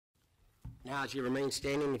Now, as you remain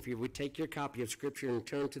standing, if you would take your copy of Scripture and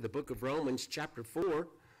turn to the book of Romans, chapter 4.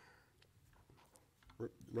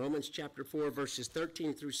 Romans chapter 4, verses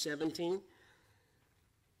 13 through 17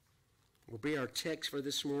 will be our text for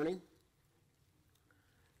this morning.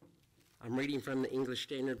 I'm reading from the English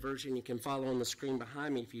Standard Version. You can follow on the screen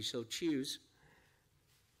behind me if you so choose.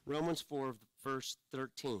 Romans 4, verse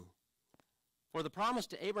 13. For the promise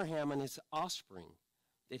to Abraham and his offspring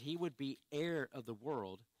that he would be heir of the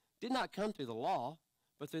world did not come through the law,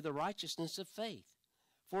 but through the righteousness of faith.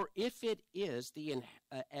 For if it is the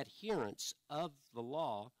adherents of the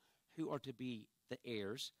law who are to be the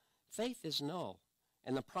heirs, faith is null,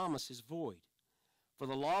 and the promise is void. For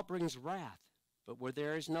the law brings wrath, but where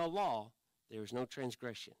there is no law, there is no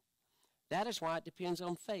transgression. That is why it depends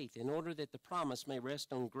on faith, in order that the promise may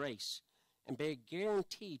rest on grace, and be a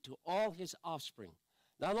guarantee to all his offspring,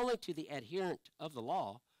 not only to the adherent of the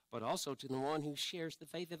law, but also to the one who shares the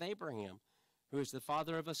faith of Abraham, who is the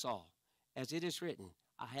father of us all. As it is written,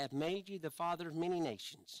 I have made you the father of many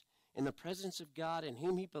nations, in the presence of God in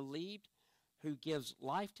whom he believed, who gives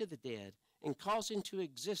life to the dead, and calls into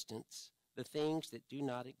existence the things that do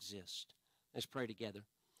not exist. Let's pray together.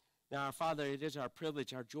 Now, our Father, it is our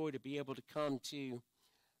privilege, our joy to be able to come to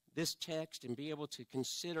this text and be able to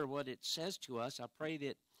consider what it says to us. I pray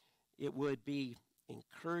that it would be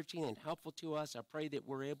encouraging and helpful to us. I pray that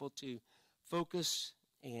we're able to focus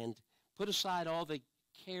and put aside all the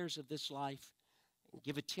cares of this life and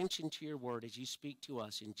give attention to your word as you speak to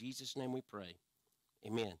us. In Jesus' name we pray.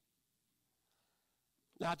 Amen.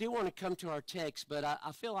 Now, I do want to come to our text, but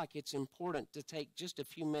I feel like it's important to take just a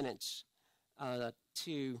few minutes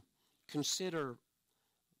to consider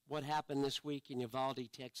what happened this week in Uvalde,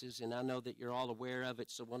 Texas, and I know that you're all aware of it,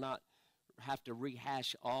 so we'll not have to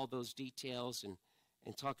rehash all those details and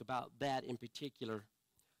talk about that in particular.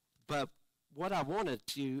 But what I wanted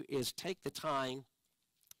to is take the time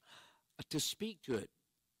to speak to it.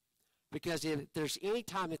 Because if there's any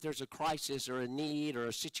time that there's a crisis or a need or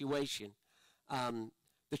a situation,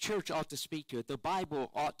 the church ought to speak to it. The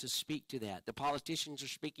Bible ought to speak to that. The politicians are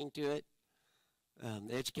speaking to it.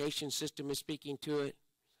 The education system is speaking to it.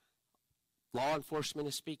 Law enforcement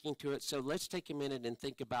is speaking to it. So let's take a minute and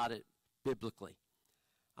think about it biblically.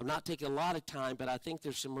 I'm not taking a lot of time, but I think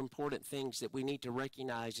there's some important things that we need to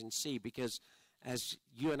recognize and see because, as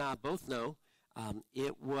you and I both know,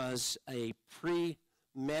 it was a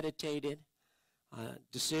premeditated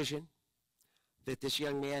decision that this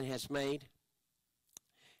young man has made.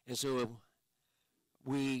 And so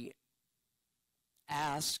we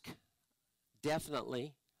ask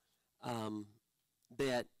definitely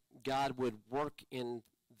that God would work in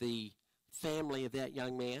the family of that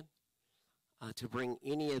young man to bring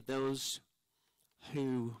any of those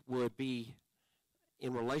who would be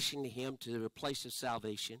in relation to him to a place of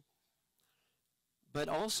salvation. But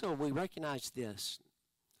also we recognize this,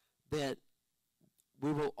 that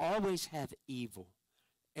we will always have evil.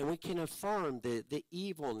 And we can affirm the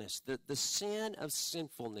evilness, the sin of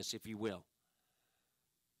sinfulness, if you will.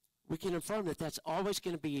 We can affirm that that's always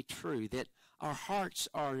going to be true, that our hearts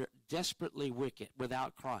are desperately wicked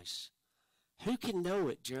without Christ. Who can know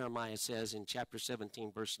it, Jeremiah says in chapter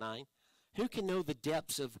 17, verse 9? Who can know the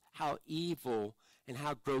depths of how evil and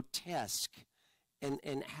how grotesque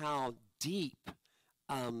and how deep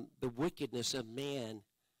the wickedness of man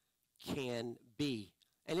can be?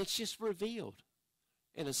 And it's just revealed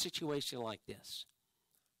in a situation like this.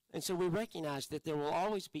 And so we recognize that there will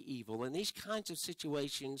always be evil, and these kinds of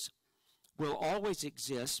situations will always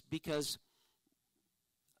exist because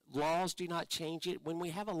laws do not change it. When we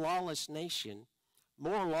have a lawless nation,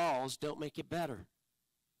 more laws don't make it better.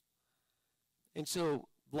 And so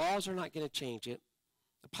laws are not going to change it.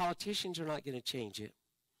 The politicians are not going to change it.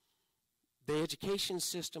 The education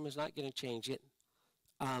system is not going to change it.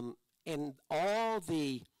 And all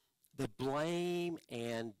the blame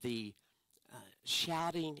and the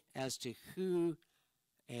shouting as to who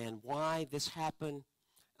and why this happened,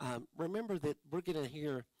 remember that we're going to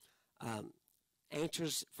hear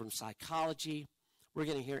answers from psychology. We're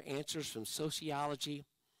going to hear answers from sociology.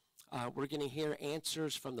 We're going to hear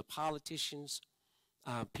answers from the politicians.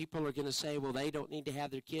 People are going to say, well, they don't need to have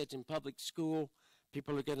their kids in public school.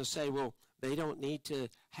 People are going to say, well, they don't need to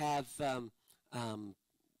have,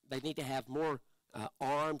 they need to have more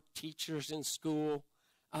armed teachers in school.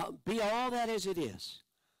 Be all that as it is.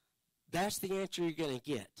 That's the answer you're going to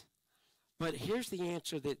get. But here's the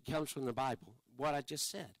answer that comes from the Bible, what I just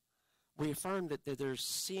said. We affirm that their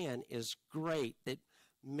sin is great, that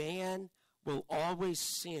man will always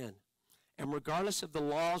sin. And regardless of the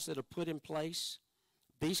laws that are put in place,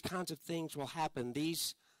 these kinds of things will happen.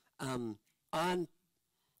 These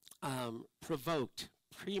provoked,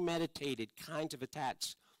 premeditated kinds of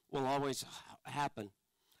attacks will always happen.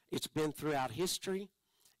 It's been throughout history,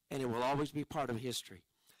 and it will always be part of history.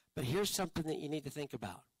 But here's something that you need to think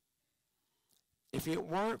about. If it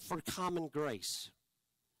weren't for common grace,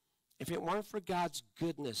 if it weren't for God's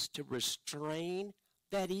goodness to restrain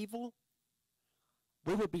that evil,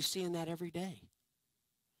 we would be seeing that every day.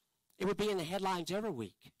 It would be in the headlines every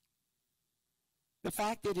week. The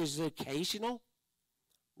fact that it is occasional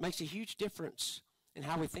makes a huge difference in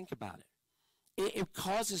how we think about it. It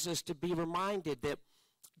causes us to be reminded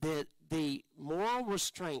that the moral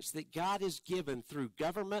restraints that God has given through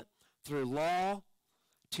government, through law,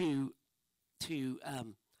 to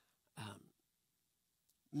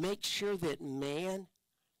make sure that man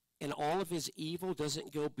and all of his evil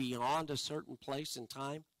doesn't go beyond a certain place and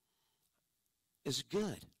time is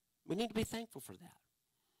good. We need to be thankful for that.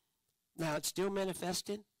 Now, it's still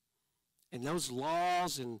manifested, and those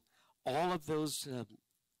laws and all of those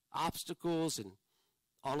obstacles and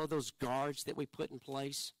all of those guards that we put in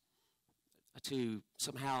place to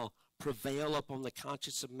somehow prevail upon the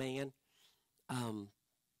conscience of man,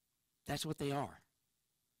 that's what they are.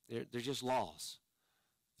 They're just laws.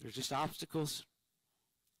 They're just obstacles,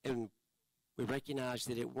 and we recognize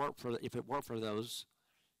that if it weren't for those,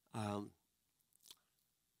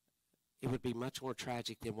 it would be much more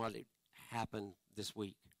tragic than what happened this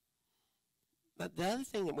week. But the other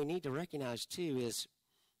thing that we need to recognize, too, is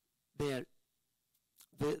that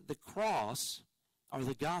the cross, or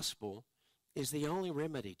the gospel, is the only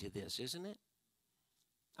remedy to this, isn't it?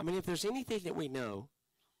 I mean, if there's anything that we know,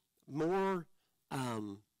 more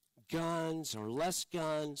guns or less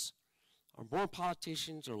guns, or more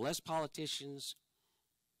politicians or less politicians,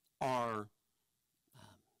 or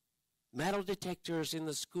metal detectors in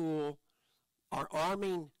the school, or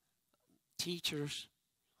arming teachers,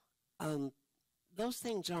 those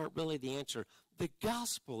things aren't really the answer. The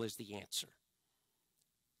gospel is the answer.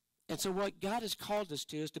 And so what God has called us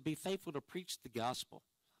to is to be faithful to preach the gospel.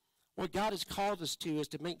 What God has called us to is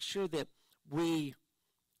to make sure that we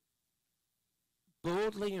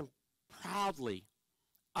boldly and proudly,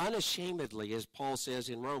 unashamedly, as Paul says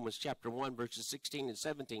in Romans chapter 1, verses 16 and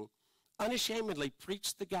 17, unashamedly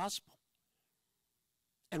preach the gospel.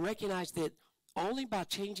 And recognize that only by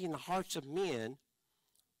changing the hearts of men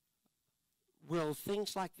will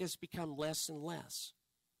things like this become less and less.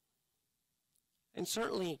 And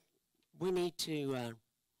certainly, we need to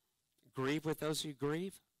grieve with those who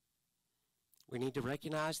grieve. We need to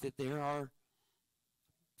recognize that there are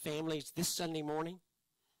families this Sunday morning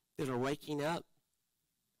that are waking up,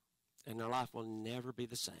 and their life will never be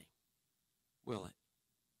the same, will it?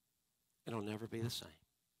 It'll never be the same.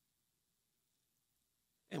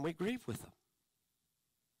 And we grieve with them.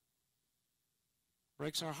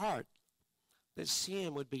 Breaks our heart that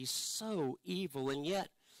sin would be so evil, and yet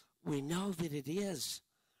we know that it is.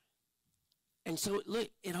 And so, look,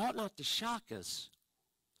 it ought not to shock us.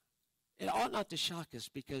 It ought not to shock us,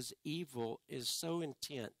 because evil is so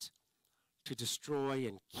intent to destroy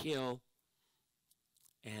and kill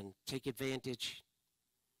and take advantage.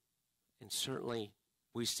 And certainly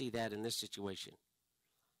we see that in this situation.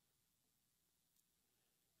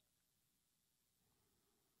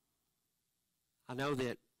 I know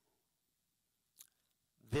that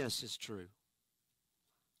this is true.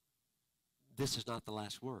 This is not the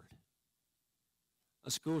last word.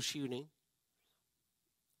 A school shooting,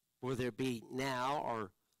 whether it be now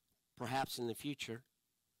or perhaps in the future,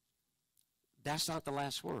 that's not the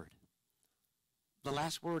last word. The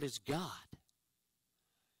last word is God.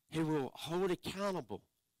 He will hold accountable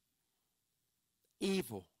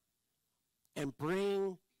evil and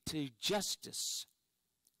bring to justice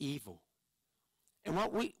evil. And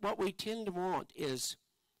what we tend to want is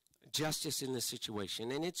justice in this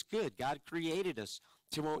situation. And it's good. God created us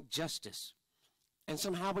to want justice. And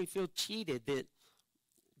somehow we feel cheated that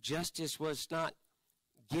justice was not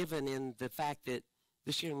given in the fact that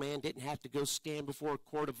this young man didn't have to go stand before a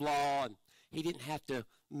court of law, and he didn't have to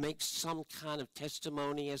make some kind of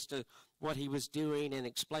testimony as to what he was doing and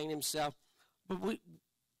explain himself. But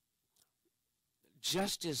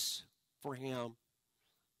justice for him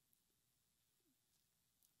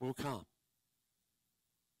will come.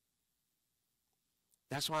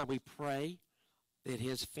 That's why we pray that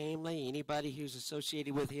his family, anybody who's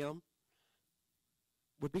associated with him,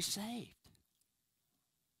 would be saved.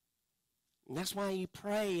 And that's why you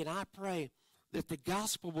pray, and I pray, that the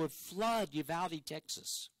gospel would flood Uvalde,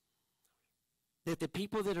 Texas. That the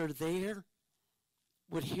people that are there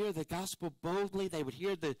would hear the gospel boldly, they would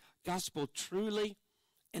hear the gospel truly,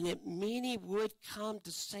 and that many would come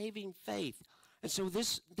to saving faith. And so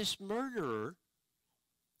this murderer,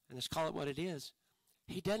 and let's call it what it is,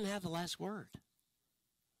 he doesn't have the last word.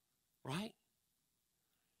 Right?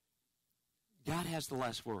 God has the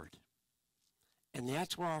last word. And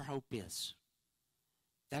that's where our hope is.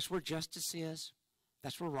 That's where justice is.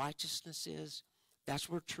 That's where righteousness is. That's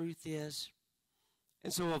where truth is.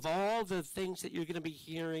 And so of all the things that you're going to be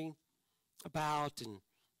hearing about and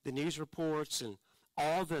the news reports and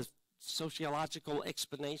all the sociological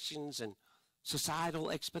explanations and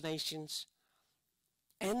societal explanations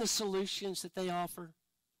and the solutions that they offer,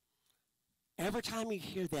 every time you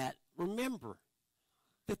hear that, remember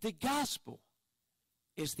that the gospel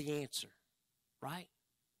is the answer, right?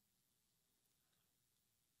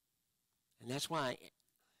 And that's why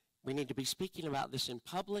we need to be speaking about this in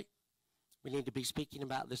public. We need to be speaking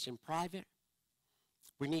about this in private.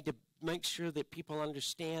 We need to make sure that people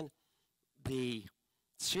understand the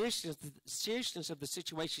seriousness of the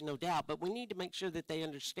situation, no doubt, but we need to make sure that they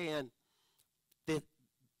understand that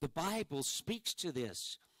the Bible speaks to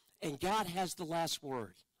this, and God has the last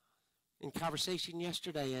word. In conversation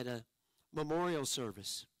yesterday at a memorial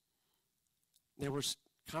service, there were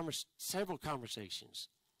several conversations,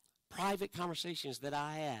 private conversations that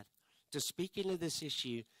I had to speak into this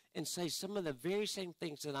issue and say some of the very same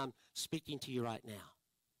things that I'm speaking to you right now.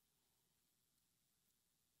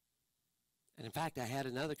 And in fact, I had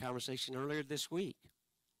another conversation earlier this week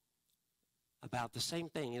about the same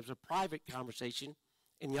thing. It was a private conversation,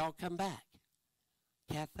 and y'all come back.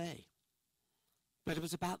 Cafe. But it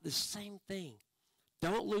was about the same thing.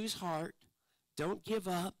 Don't lose heart. Don't give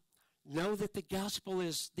up. Know that the gospel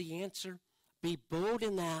is the answer. Be bold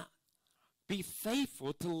in that. Be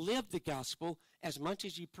faithful to live the gospel as much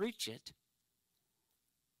as you preach it.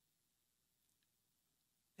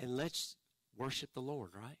 And let's worship the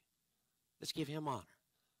Lord, right? Let's give him honor.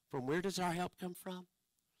 From where does our help come from?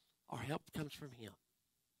 Our help comes from him.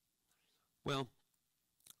 Well,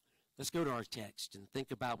 let's go to our text and think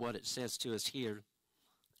about what it says to us here.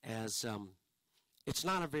 As it's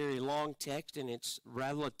not a very long text, and it's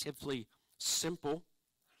relatively simple.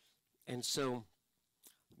 And so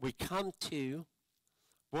we come to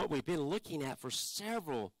what we've been looking at for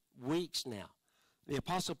several weeks now. The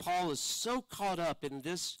Apostle Paul is so caught up in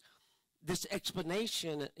this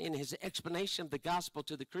explanation, in his explanation of the gospel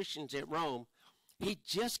to the Christians at Rome, he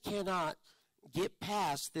just cannot get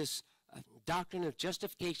past this doctrine of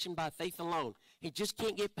justification by faith alone. He just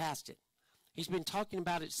can't get past it. He's been talking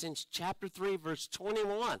about it since chapter 3, verse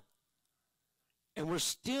 21. And we're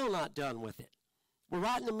still not done with it. We're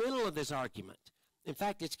right in the middle of this argument. In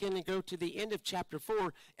fact, it's going to go to the end of chapter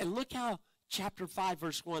 4. And look how chapter 5,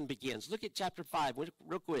 verse 1 begins. Look at chapter 5,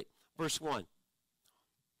 real quick, verse 1.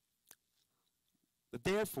 But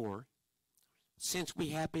therefore, since we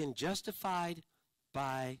have been justified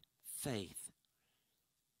by faith.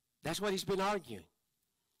 That's what he's been arguing.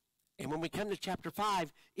 And when we come to chapter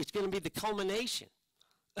 5, it's going to be the culmination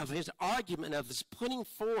of his argument, of his putting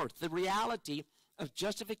forth the reality of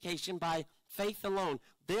justification by faith alone.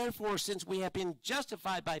 Therefore, since we have been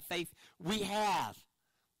justified by faith, we have.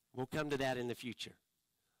 We'll come to that in the future.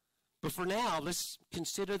 But for now, let's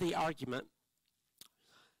consider the argument,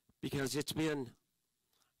 because it's been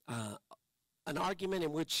an argument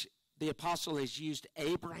in which the apostle has used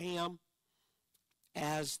Abraham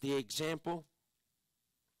as the example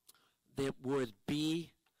that would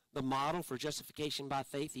be the model for justification by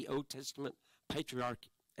faith, the Old Testament patriarch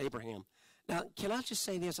Abraham. Now, can I just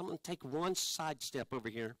say this? I'm going to take one sidestep over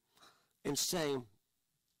here and say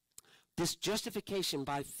this justification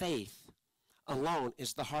by faith alone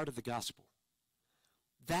is the heart of the gospel.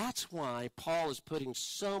 That's why Paul is putting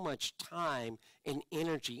so much time and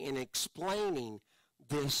energy in explaining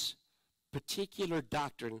this particular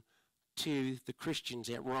doctrine to the Christians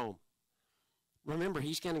at Rome. Remember,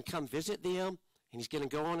 he's going to come visit them, and he's going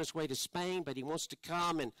to go on his way to Spain, but he wants to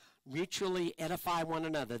come and mutually edify one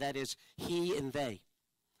another. That is, he and they.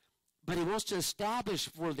 But he wants to establish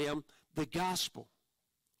for them the gospel.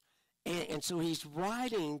 And so he's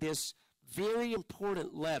writing this very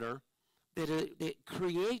important letter that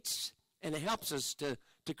creates and helps us to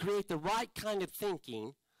create the right kind of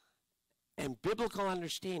thinking and biblical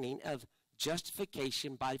understanding of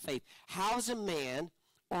justification by faith. How is a man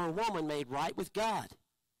or a woman made right with God?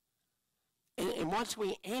 And once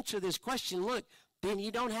we answer this question, look, then you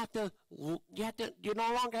no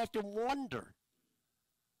longer have to wonder.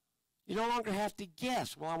 You no longer have to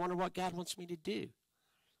guess, well, I wonder what God wants me to do.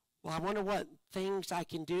 Well, I wonder what things I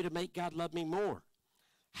can do to make God love me more.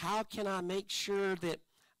 How can I make sure that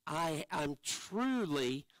I'm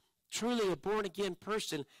truly a born-again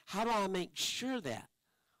person? How do I make sure that?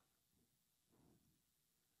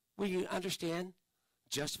 Well, you understand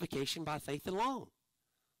justification by faith alone.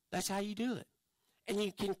 That's how you do it. And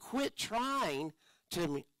you can quit trying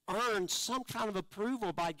to earn some kind of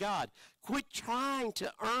approval by God. Quit trying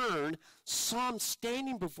to earn some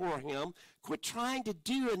standing before him. Quit trying to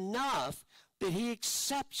do enough that he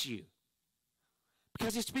accepts you.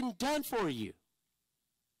 Because it's been done for you.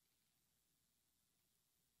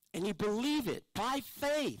 And you believe it by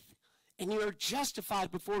faith. And you are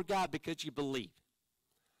justified before God because you believe.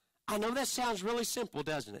 I know that sounds really simple,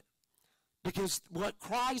 doesn't it? Because what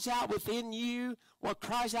cries out within you, what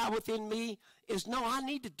cries out within me is, no, I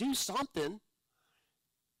need to do something.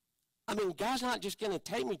 I mean, God's not just going to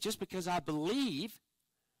take me just because I believe.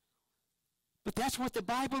 But that's what the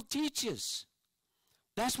Bible teaches.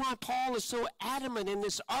 That's why Paul is so adamant in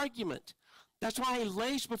this argument. That's why he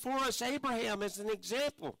lays before us Abraham as an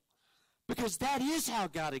example. Because that is how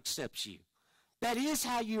God accepts you. That is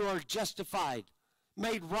how you are justified,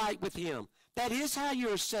 made right with him. That is how you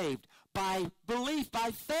are saved, by belief,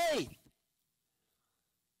 by faith.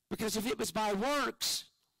 Because if it was by works,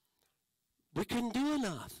 we couldn't do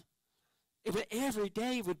enough. Every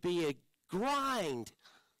day would be a grind,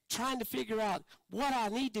 trying to figure out what I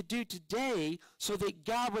need to do today so that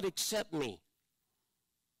God would accept me.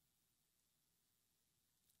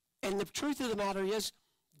 And the truth of the matter is,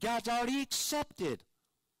 God's already accepted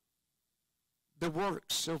the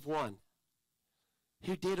works of one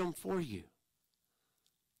who did them for you.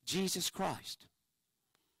 Jesus Christ,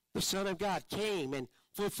 the Son of God, came and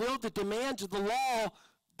fulfilled the demands of the law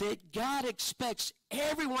that God expects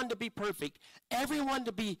everyone to be perfect, everyone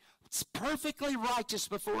to be perfectly righteous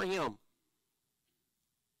before him.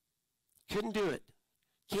 Couldn't do it,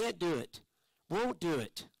 can't do it, won't do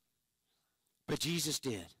it, but Jesus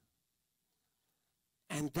did.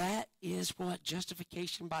 And that is what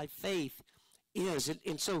justification by faith is.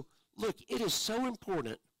 And so, look, it is so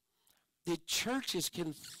important that churches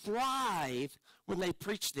can thrive when they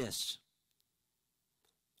preach this.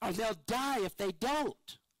 Or they'll die if they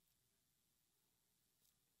don't.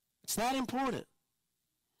 It's that important.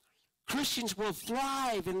 Christians will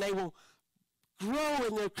thrive and they will grow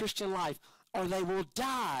in their Christian life, or they will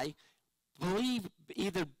die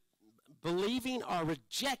either believing or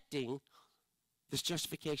rejecting this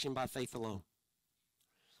justification by faith alone.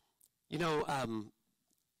 You know,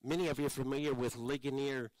 many of you are familiar with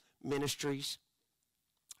Ligonier Ministries.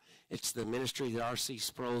 It's the ministry that R.C.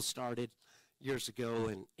 Sproul started years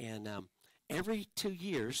ago, and every 2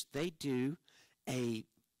 years they do a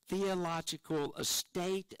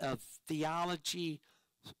state of theology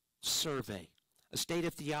survey, a state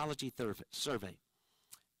of theology survey,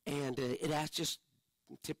 and it asks just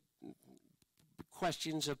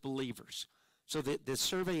questions of believers. So the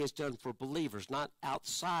survey is done for believers, not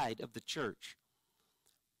outside of the church.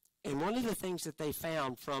 And one of the things that they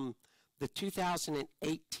found from the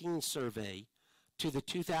 2018 survey to the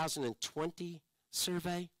 2020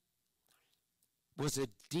 survey was a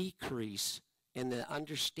decrease in the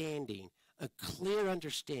understanding, a clear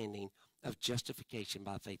understanding of justification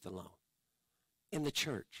by faith alone in the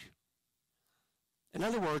church. In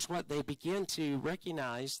other words, what they began to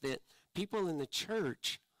recognize that people in the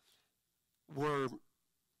church were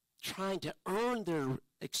trying to earn their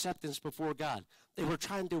acceptance before God. They were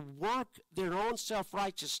trying to work their own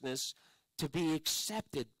self-righteousness to be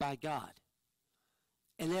accepted by God.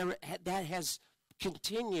 And that has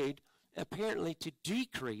continued, apparently, to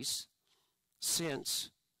decrease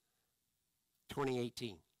since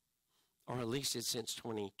 2018, or at least it's since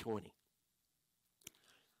 2020.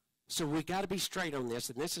 So we've got to be straight on this,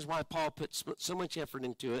 and this is why Paul put so much effort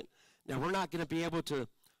into it. Now, we're not going to be able to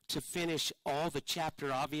finish all the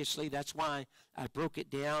chapter, obviously. That's why I broke it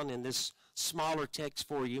down in this smaller text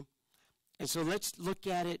for you. And so let's look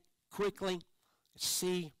at it quickly,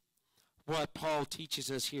 see what Paul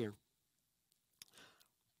teaches us here.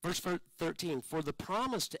 Verse 13, for the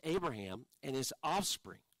promise to Abraham and his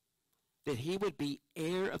offspring that he would be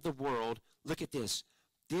heir of the world, look at this,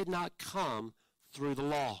 did not come through the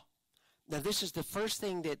law. Now, this is the first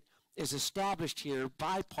thing that is established here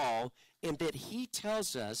by Paul, in that he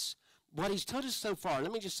tells us what he's told us so far.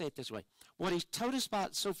 Let me just say it this way. What he's told us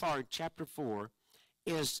about so far in chapter 4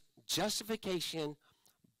 is justification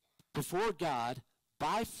before God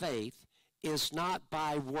by faith is not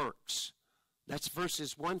by works. That's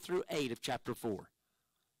verses 1 through 8 of chapter 4.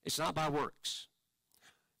 It's not by works.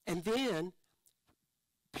 And then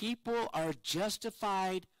people are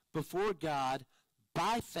justified before God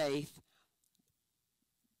by faith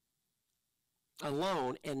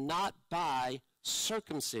alone and not by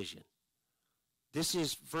circumcision. This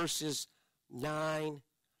is verses 9,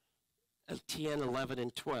 10, 11,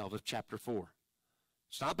 and 12 of chapter 4.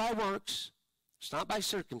 It's not by works. It's not by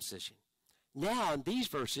circumcision. Now in these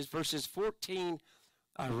verses, verses 13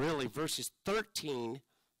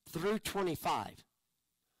 through 25,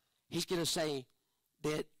 he's going to say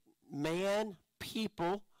that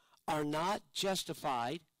people are not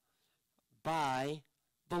justified by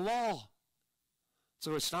the law.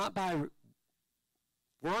 So it's not by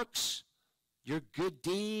works, your good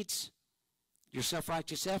deeds, your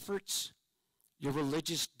self-righteous efforts, your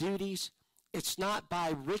religious duties. It's not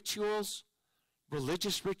by rituals,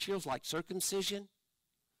 religious rituals like circumcision,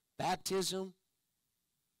 baptism.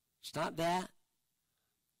 It's not that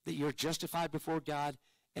you're justified before God,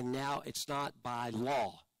 and now it's not by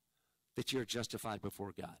law that you're justified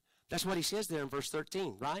before God. That's what he says there in verse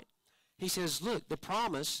 13, right? He says, look, the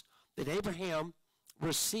promise that Abraham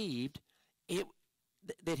received,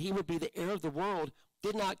 that he would be the heir of the world,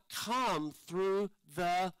 did not come through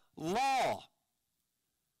the law,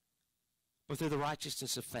 but through the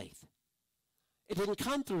righteousness of faith. It didn't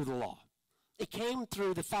come through the law. It came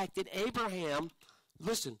through the fact that Abraham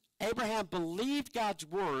believed God's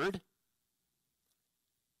word,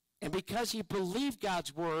 and because he believed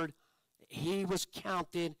God's word, he was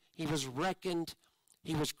counted, he was reckoned,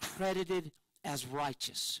 he was credited as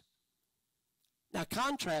righteous. Now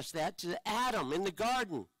contrast that to Adam in the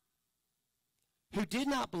garden, who did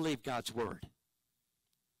not believe God's word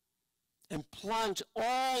and plunged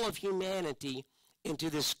all of humanity into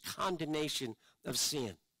this condemnation of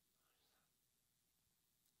sin,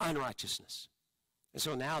 unrighteousness. And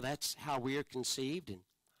so now that's how we are conceived, and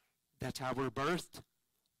that's how we're birthed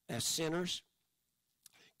as sinners,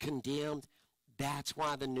 condemned. That's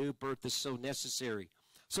why the new birth is so necessary.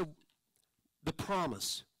 So the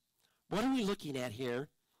promise. What are we looking at here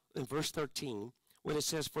in verse 13 when it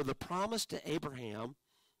says, for the promise to Abraham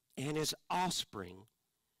and his offspring,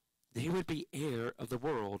 they would be heir of the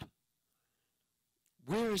world?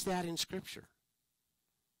 Where is that in Scripture?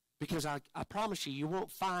 Because I promise you, you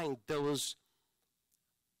won't find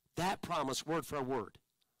that promise word for word.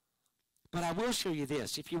 But I will show you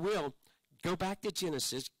this. If you will, go back to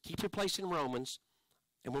Genesis, keep your place in Romans,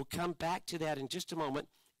 and we'll come back to that in just a moment.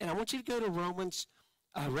 And I want you to go to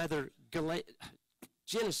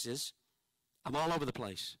Genesis. I'm all over the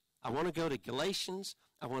place. I want to go to Galatians.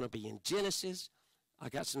 I want to be in Genesis. I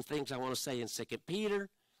got some things I want to say in 2 Peter,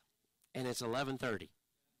 and it's 11:30.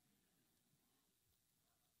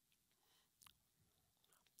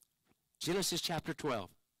 Genesis chapter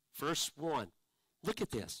 12, verse 1. Look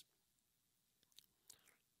at this.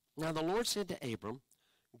 Now the Lord said to Abram,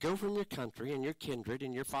 go from your country and your kindred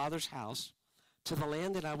and your father's house to the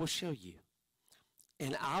land that I will show you.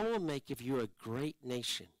 And I will make of you a great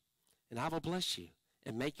nation, and I will bless you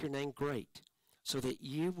and make your name great, so that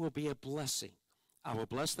you will be a blessing. I will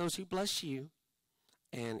bless those who bless you,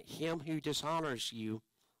 and him who dishonors you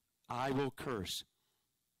I will curse.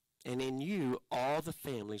 And in you all the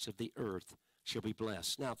families of the earth shall be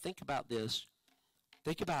blessed. Now think about this.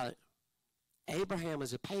 Think about it. Abraham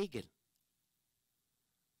is a pagan.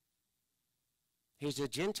 He's a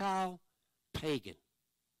Gentile pagan.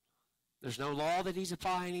 There's no law that he's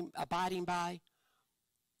abiding by.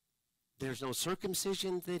 There's no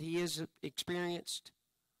circumcision that he has experienced.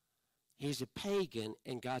 He's a pagan,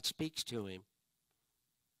 and God speaks to him.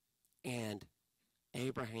 And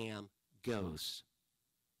Abraham goes.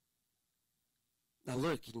 Now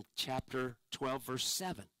look in chapter 12, verse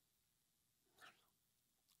 7.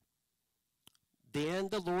 Then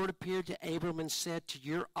the Lord appeared to Abram and said, to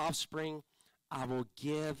your offspring I will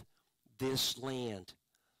give this land.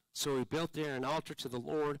 So he built there an altar to the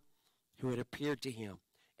Lord who had appeared to him.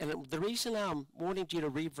 And the reason I'm wanting you to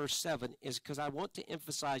read verse 7 is because I want to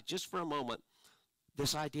emphasize just for a moment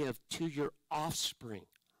this idea of to your offspring.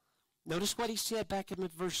 Notice what he said back in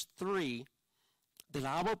verse 3, that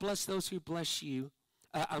I will bless those who bless you.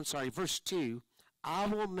 Verse 2, I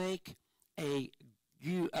will make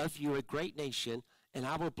you a great nation, and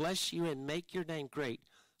I will bless you and make your name great,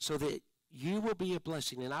 so that you will be a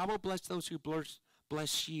blessing. And I will bless those who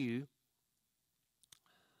bless you,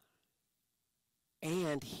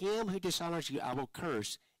 and him who dishonors you I will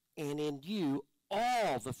curse, and in you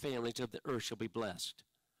all the families of the earth shall be blessed.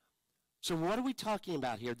 So what are we talking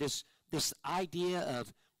about here? This idea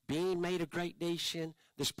of being made a great nation,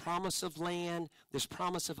 this promise of land, this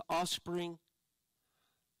promise of offspring.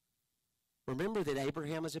 Remember that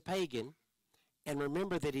Abraham is a pagan, and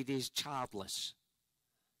remember that he is childless.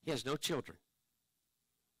 He has no children.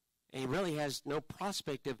 And he really has no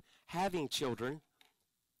prospect of having children.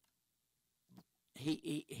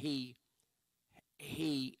 He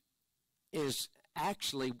is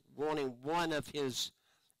actually wanting one of his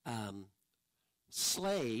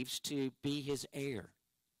slaves to be his heir.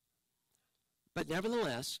 But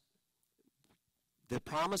nevertheless, the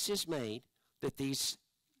promise is made that these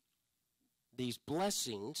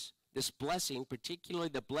blessings, this blessing, particularly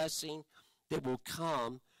the blessing that will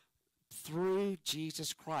come through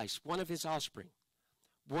Jesus Christ, one of his offspring,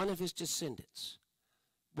 one of his descendants,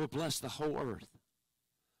 will bless the whole earth.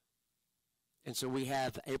 And so we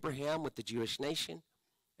have Abraham with the Jewish nation,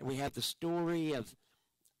 and we have the story of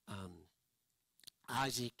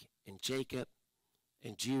Isaac and Jacob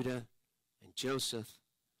and Judah and Joseph.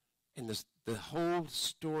 And the whole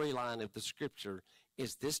storyline of the scripture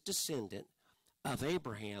is this descendant of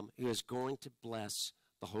Abraham who is going to bless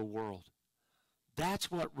the whole world. That's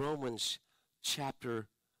what Romans chapter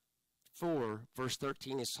 4, verse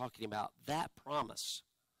 13 is talking about. That promise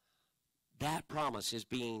is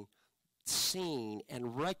being seen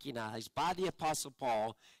and recognized by the Apostle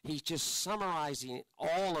Paul. He's just summarizing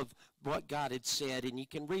all of what God had said, and you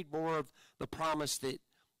can read more of the promise that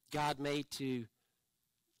God made to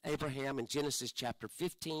Abraham in Genesis chapter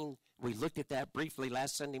 15. We looked at that briefly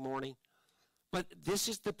last Sunday morning. But this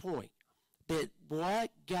is the point, that what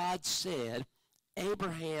God said,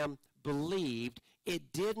 Abraham believed.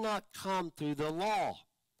 It did not come through the law.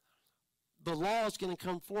 The law is going to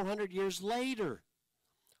come 400 years later.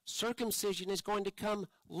 Circumcision is going to come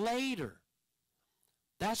later.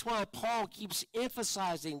 That's why Paul keeps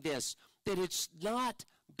emphasizing this, that it's not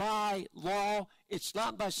by law, it's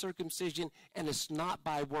not by circumcision, and it's not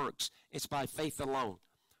by works. It's by faith alone.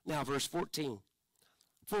 Now, verse 14.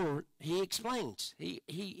 For he explains.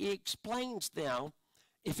 He explains now,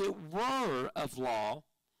 if it were of law,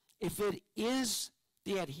 if it is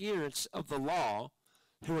the adherents of the law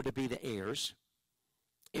who are to be the heirs,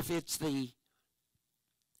 if it's the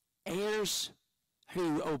heirs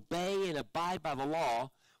who obey and abide by the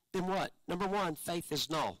law, then what? Number one, faith is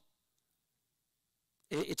null.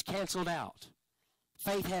 It's canceled out.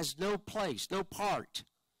 Faith has no place, no part.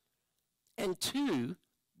 And two,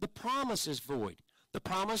 the promise is void. The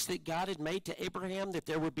promise that God had made to Abraham that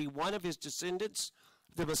there would be one of his descendants,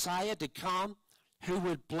 the Messiah, to come who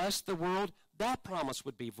would bless the world, that promise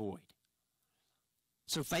would be void.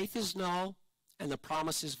 So faith is null and the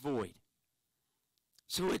promise is void.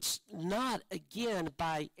 So it's not, again,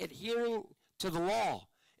 by adhering to the law.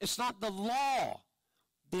 It's not the law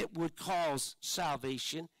that would cause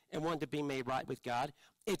salvation and one to be made right with God.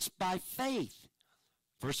 It's by faith.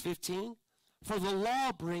 Verse 15, for the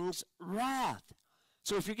law brings wrath.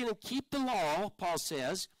 So if you're going to keep the law, Paul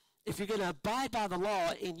says, if you're going to abide by the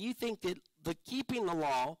law and you think that the keeping the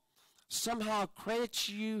law somehow credits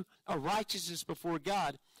you a righteousness before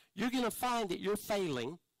God, you're going to find that you're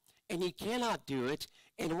failing and you cannot do it,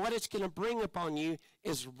 and what it's going to bring upon you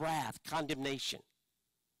is wrath, condemnation.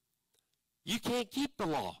 You can't keep the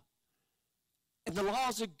law, and the law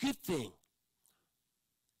is a good thing.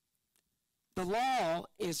 The law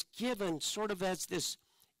is given sort of as this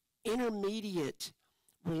intermediate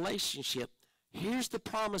relationship. Here's the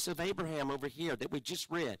promise of Abraham over here that we just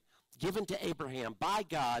read, given to Abraham by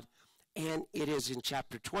God, and it is in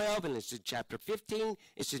chapter 12, and it's in chapter 15,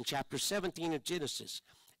 it's in chapter 17 of Genesis.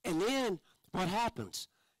 And then what happens?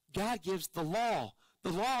 God gives the law. The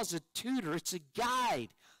law is a tutor, it's a guide,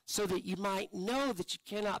 so that you might know that you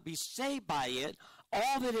cannot be saved by it.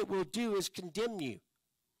 All that it will do is condemn you.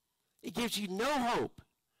 It gives you no hope.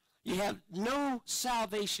 You have no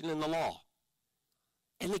salvation in the law.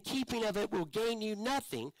 And the keeping of it will gain you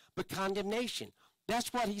nothing but condemnation.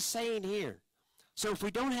 That's what he's saying here. So if we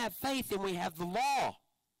don't have faith, then we have the law.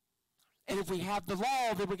 And if we have the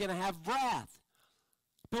law, then we're going to have wrath.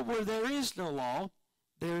 But where there is no law,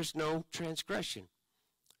 there is no transgression.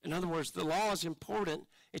 In other words, the law is important.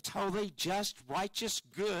 It's holy, just, righteous,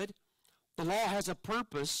 good. The law has a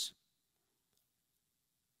purpose.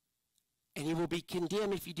 And you will be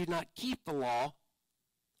condemned if you do not keep the law.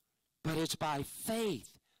 But it's by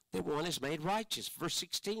faith that one is made righteous. Verse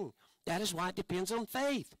 16, that is why it depends on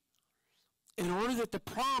faith. In order that the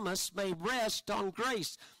promise may rest on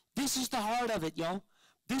grace. This is the heart of it, y'all.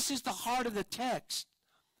 This is the heart of the text.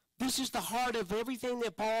 This is the heart of everything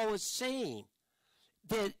that Paul is saying.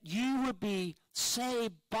 That you would be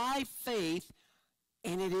saved by faith,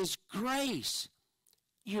 and it is grace.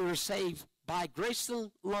 You are saved by grace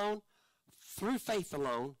alone, through faith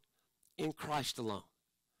alone, in Christ alone.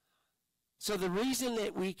 So the reason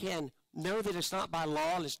that we can know that it's not by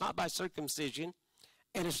law, and it's not by circumcision,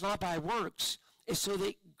 and it's not by works, is so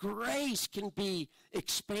that grace can be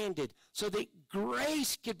expanded, so that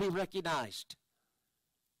grace can be recognized.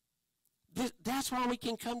 That's why we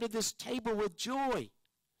can come to this table with joy.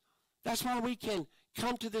 That's why we can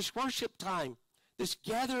come to this worship time, this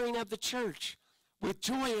gathering of the church, with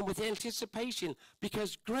joy and with anticipation,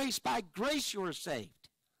 because grace, by grace you are saved,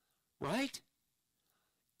 right?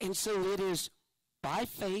 And so it is by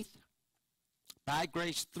faith, by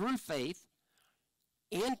grace through faith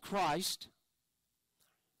in Christ.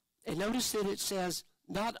 And notice that it says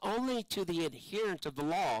not only to the adherent of the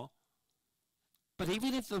law, but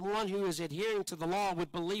even if the one who is adhering to the law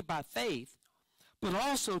would believe by faith, but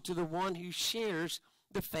also to the one who shares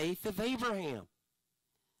the faith of Abraham.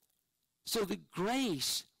 So the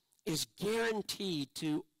grace is guaranteed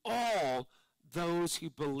to all those who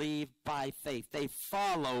believe by faith. They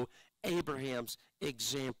follow Abraham's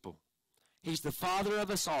example. He's the father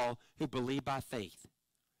of us all who believe by faith.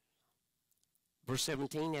 Verse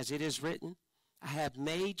 17, as it is written, I have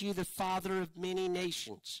made you the father of many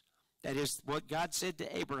nations. That is what God said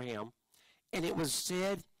to Abraham. And it was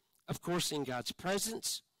said, of course, in God's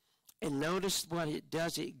presence. And notice what it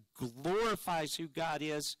does. It glorifies who God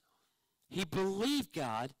is. He believed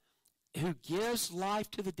God, who gives life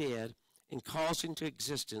to the dead and calls into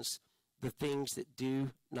existence the things that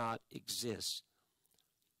do not exist.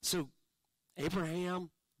 So Abraham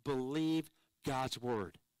believed God's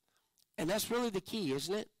word. And that's really the key,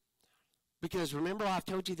 isn't it? Because remember, I've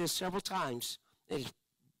told you this several times, and it's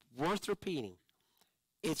worth repeating.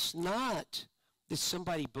 It's not that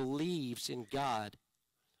somebody believes in God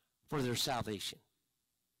for their salvation.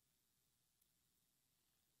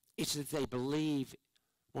 It's that they believe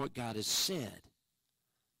what God has said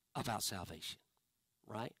about salvation,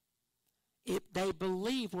 right? If they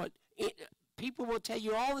believe people will tell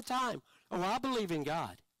you all the time, oh, I believe in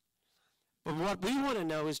God. But what we want to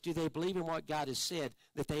know is, do they believe in what God has said,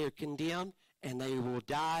 that they are condemned and they will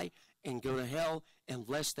die and go to hell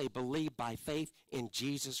unless they believe by faith in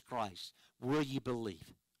Jesus Christ? Will you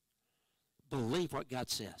believe? Believe what God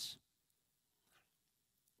says.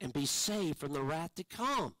 And be saved from the wrath to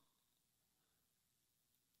come.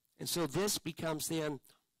 And so this becomes then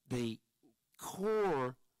the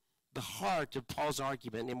core, the heart of Paul's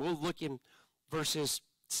argument. And we'll look in verses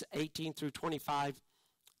 18 through 25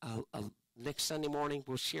 next Sunday morning.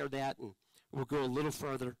 We'll share that and we'll go a little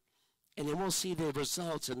further. And then we'll see the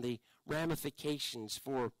results and the ramifications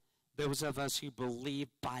for those of us who believe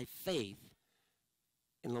by faith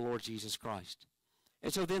in the Lord Jesus Christ.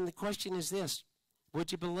 And so then the question is this: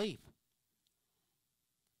 would you believe?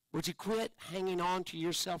 Would you quit hanging on to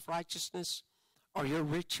your self-righteousness or your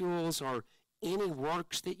rituals or any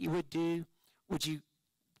works that you would do? Would you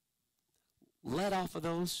let off of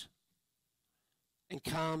those and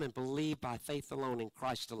come and believe by faith alone in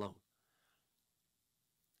Christ alone?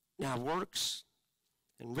 Now, works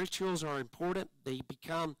and rituals are important. They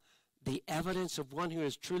become the evidence of one who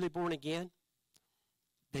is truly born again.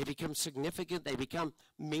 They become significant. They become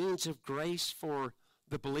means of grace for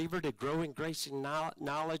the believer to grow in grace and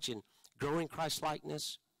knowledge and grow in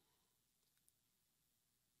Christ-likeness.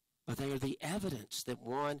 But they are the evidence that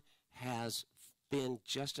one has been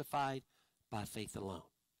justified by faith alone.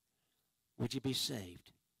 Would you be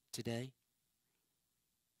saved today?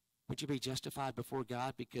 Would you be justified before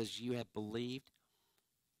God because you have believed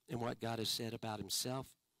in what God has said about himself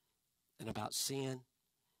and about sin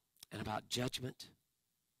and about judgment?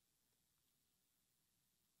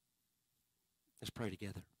 Let's pray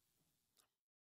together.